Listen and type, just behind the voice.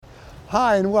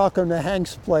Hi and welcome to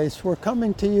Hank's Place. We're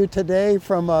coming to you today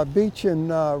from a beach in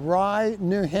Rye,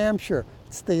 New Hampshire.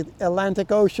 It's the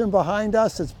Atlantic Ocean behind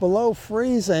us. It's below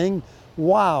freezing.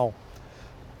 Wow.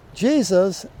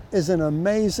 Jesus is an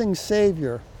amazing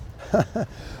Savior.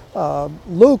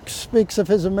 Luke speaks of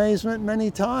his amazement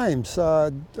many times.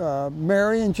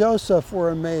 Mary and Joseph were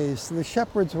amazed. The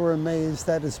shepherds were amazed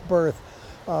at his birth.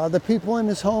 The people in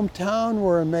his hometown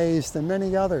were amazed, and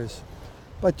many others.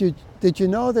 But did you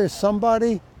know there's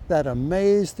somebody that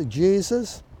amazed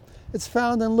Jesus? It's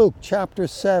found in Luke chapter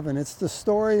 7. It's the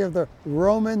story of the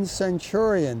Roman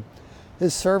centurion.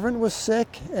 His servant was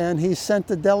sick, and he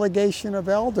sent a delegation of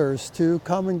elders to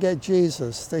come and get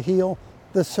Jesus to heal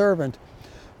the servant.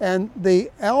 And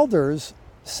the elders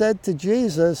said to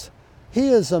Jesus, "He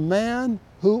is a man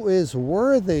who is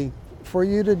worthy for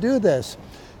you to do this.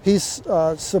 He's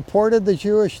supported the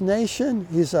Jewish nation.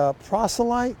 He's a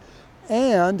proselyte.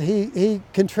 And he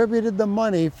contributed the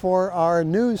money for our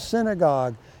new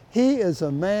synagogue. He is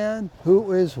a man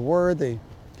who is worthy."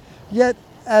 Yet,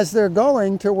 as they're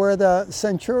going to where the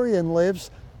centurion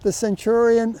lives, the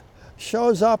centurion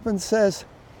shows up and says,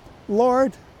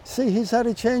 "Lord," see, he's had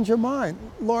a change of mind.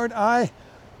 "Lord, I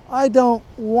don't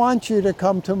want you to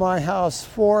come to my house,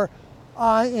 for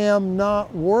I am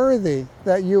not worthy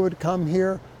that you would come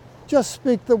here. Just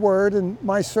speak the word and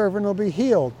my servant will be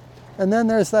healed." And then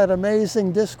there's that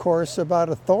amazing discourse about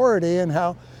authority and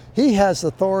how he has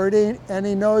authority and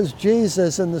he knows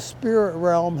Jesus in the spirit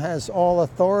realm has all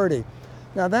authority.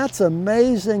 Now that's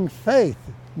amazing faith.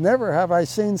 Never have I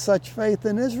seen such faith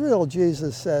in Israel,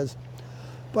 Jesus says.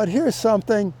 But here's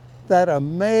something that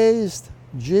amazed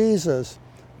Jesus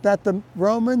that the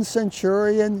Roman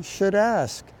centurion should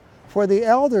ask. For the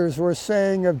elders were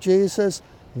saying of Jesus,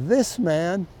 "This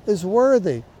man is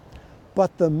worthy."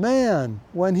 But the man,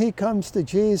 when he comes to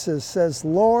Jesus, says,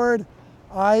 "Lord,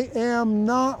 I am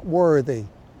not worthy.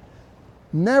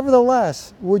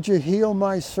 Nevertheless, would you heal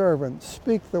my servant?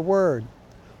 Speak the word."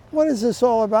 What is this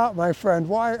all about, my friend?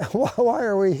 Why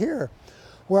are we here?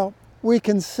 Well, we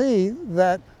can see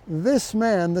that this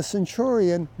man, the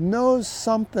centurion, knows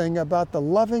something about the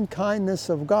loving kindness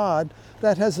of God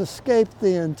that has escaped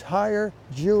the entire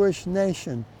Jewish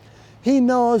nation. He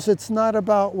knows it's not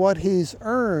about what he's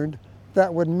earned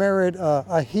that would merit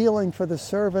a healing for the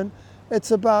servant.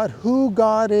 It's about who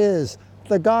God is,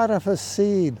 the God of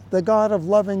Hesed, the God of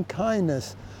loving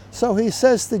kindness. So he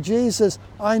says to Jesus,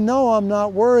 "I know I'm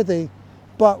not worthy,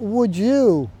 but would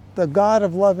you, the God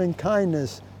of loving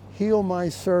kindness, heal my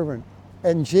servant?"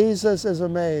 And Jesus is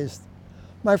amazed.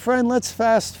 My friend, let's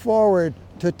fast forward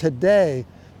to today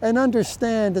and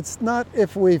understand it's not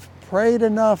if we've prayed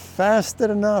enough, fasted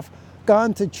enough,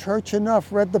 gone to church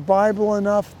enough, read the Bible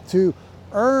enough to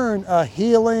earn a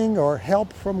healing or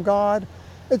help from God.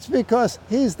 It's because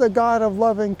He's the God of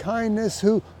loving kindness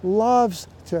who loves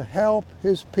to help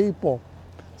His people.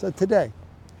 So today,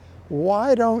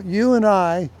 why don't you and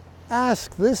I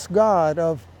ask this God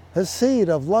of Hesed,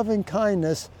 of loving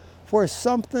kindness, for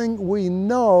something we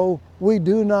know we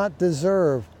do not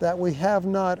deserve, that we have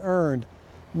not earned?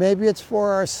 Maybe it's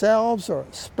for ourselves or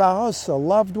a spouse, a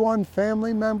loved one,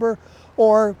 family member,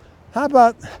 or how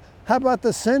about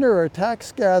the sinner or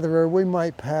tax gatherer we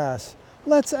might pass?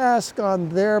 Let's ask on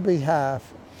their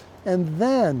behalf, and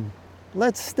then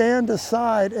let's stand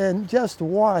aside and just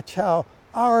watch how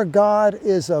our God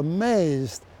is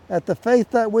amazed at the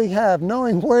faith that we have,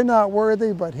 knowing we're not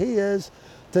worthy, but He is,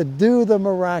 to do the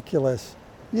miraculous.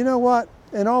 You know what?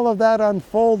 In all of that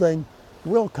unfolding,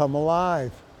 we'll come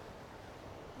alive.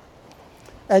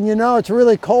 And you know, it's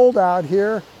really cold out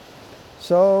here,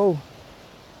 so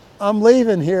I'm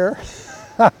leaving here.